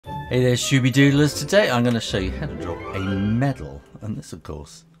Hey there, Shooby Doodlers. Today I'm going to show you how to draw a medal, and this of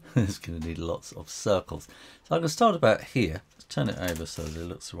course is going to need lots of circles. So I'm going to start about here. Let's turn it over so that it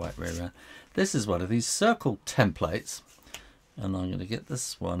looks the right way around. This is one of these circle templates, and I'm going to get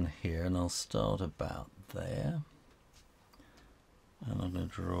this one here and I'll start about there. And I'm going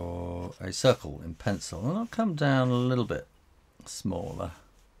to draw a circle in pencil, and I'll come down a little bit smaller.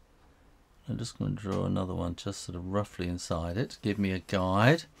 I'm just going to draw another one just sort of roughly inside it to give me a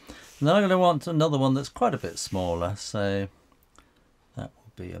guide. And then I'm going to want another one that's quite a bit smaller, so that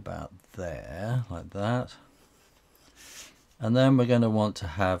will be about there, like that. And then we're going to want to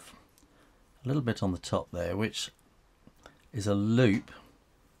have a little bit on the top there, which is a loop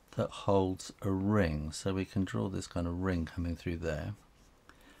that holds a ring. So we can draw this kind of ring coming through there.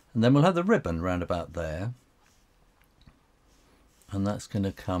 And then we'll have the ribbon round about there. And that's going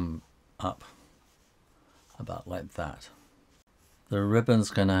to come up about like that. The ribbon's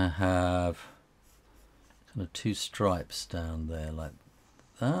going to have kind of two stripes down there like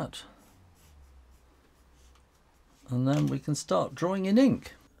that. And then we can start drawing in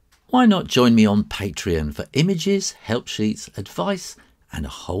ink. Why not join me on Patreon for images, help sheets, advice and a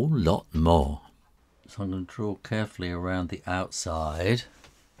whole lot more. So I'm going to draw carefully around the outside,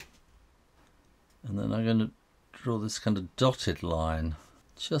 and then I'm going to draw this kind of dotted line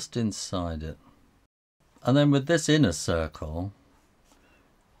just inside it. And then with this inner circle,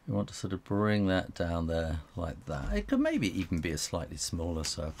 you want to sort of bring that down there like that. It could maybe even be a slightly smaller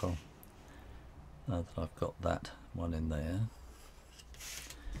circle, now that I've got that one in there.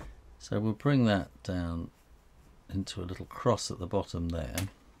 So we'll bring that down into a little cross at the bottom there.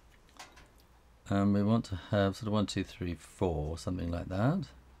 And we want to have sort of 1, 2, 3, 4, something like that.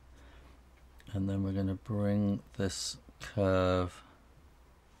 And then we're going to bring this curve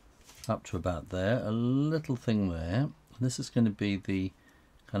up to about there, a little thing there. This is going to be the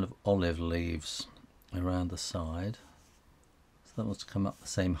kind of olive leaves around the side. So that wants to come up the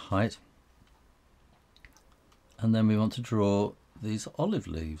same height. And then we want to draw these olive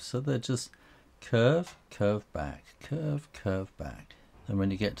leaves. So they're just curve, curve back, curve, curve back. And when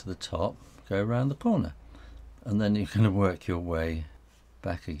you get to the top, go around the corner. And then you're going to work your way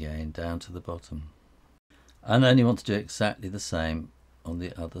back again down to the bottom. And then you want to do exactly the same on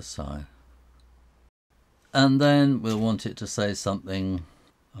the other side. And then we'll want it to say something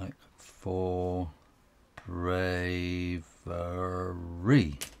like for bravery.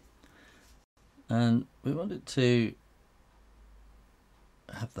 And we want it to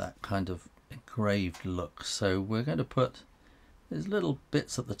have that kind of engraved look. So we're going to put these little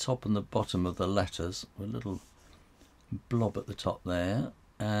bits at the top and the bottom of the letters, a little blob at the top there,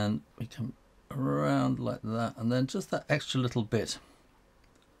 and we come around like that, and then just that extra little bit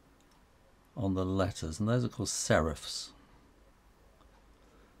on the letters, and those are called serifs.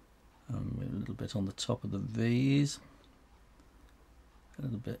 A little bit on the top of the V's, a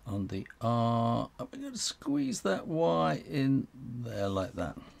little bit on the R, and we're going to squeeze that Y in there like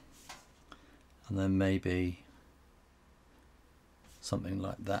that, and then maybe something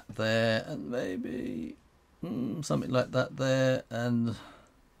like that there, and maybe something like that there, and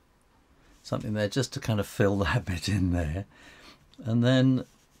something there just to kind of fill that bit in there. And then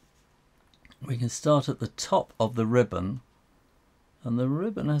we can start at the top of the ribbon, and the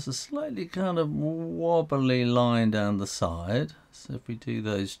ribbon has a slightly kind of wobbly line down the side. So if we do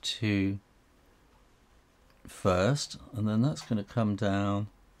those two first, and then that's going to come down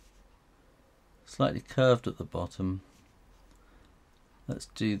slightly curved at the bottom. Let's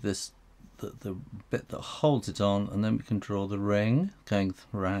do this, the bit that holds it on, and then we can draw the ring going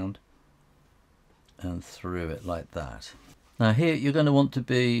around and through it like that. Now here you're going to want to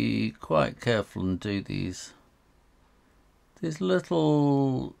be quite careful and do these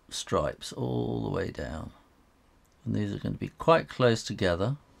little stripes all the way down, and these are going to be quite close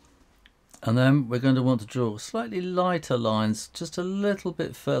together. And then we're going to want to draw slightly lighter lines just a little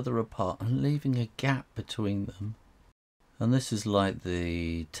bit further apart and leaving a gap between them. And this is like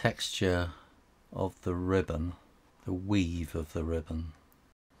the texture of the ribbon, the weave of the ribbon.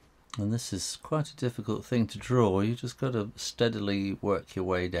 And this is quite a difficult thing to draw. You just got to steadily work your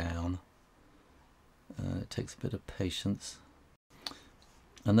way down. It takes a bit of patience.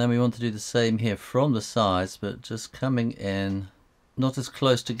 And then we want to do the same here from the sides, but just coming in, not as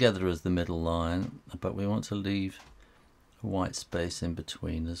close together as the middle line, but we want to leave a white space in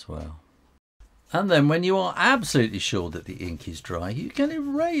between as well. And then when you are absolutely sure that the ink is dry, you can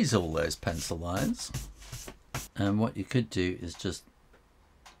erase all those pencil lines. And what you could do is just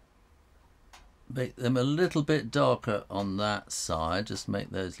make them a little bit darker on that side, just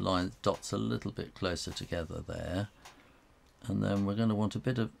make those lines, dots a little bit closer together there. And then we're going to want a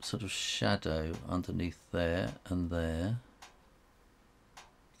bit of sort of shadow underneath there and there.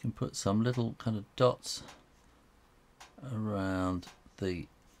 You can put some little kind of dots around the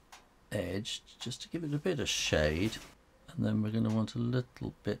edge just to give it a bit of shade. And then we're going to want a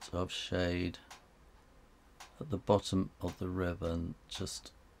little bit of shade at the bottom of the ribbon,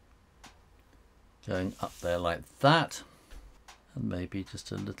 just going up there like that. And maybe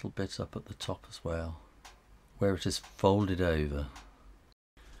just a little bit up at the top as well, where it is folded over.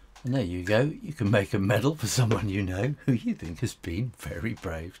 And there you go, you can make a medal for someone you know who you think has been very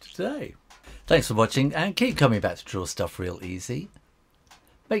brave today. Thanks for watching, and keep coming back to Draw Stuff Real Easy.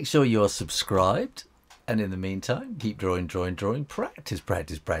 Make sure you're subscribed, and in the meantime, keep drawing, drawing, drawing. Practice,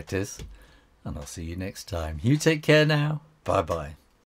 practice, practice. And I'll see you next time. You take care now. Bye bye.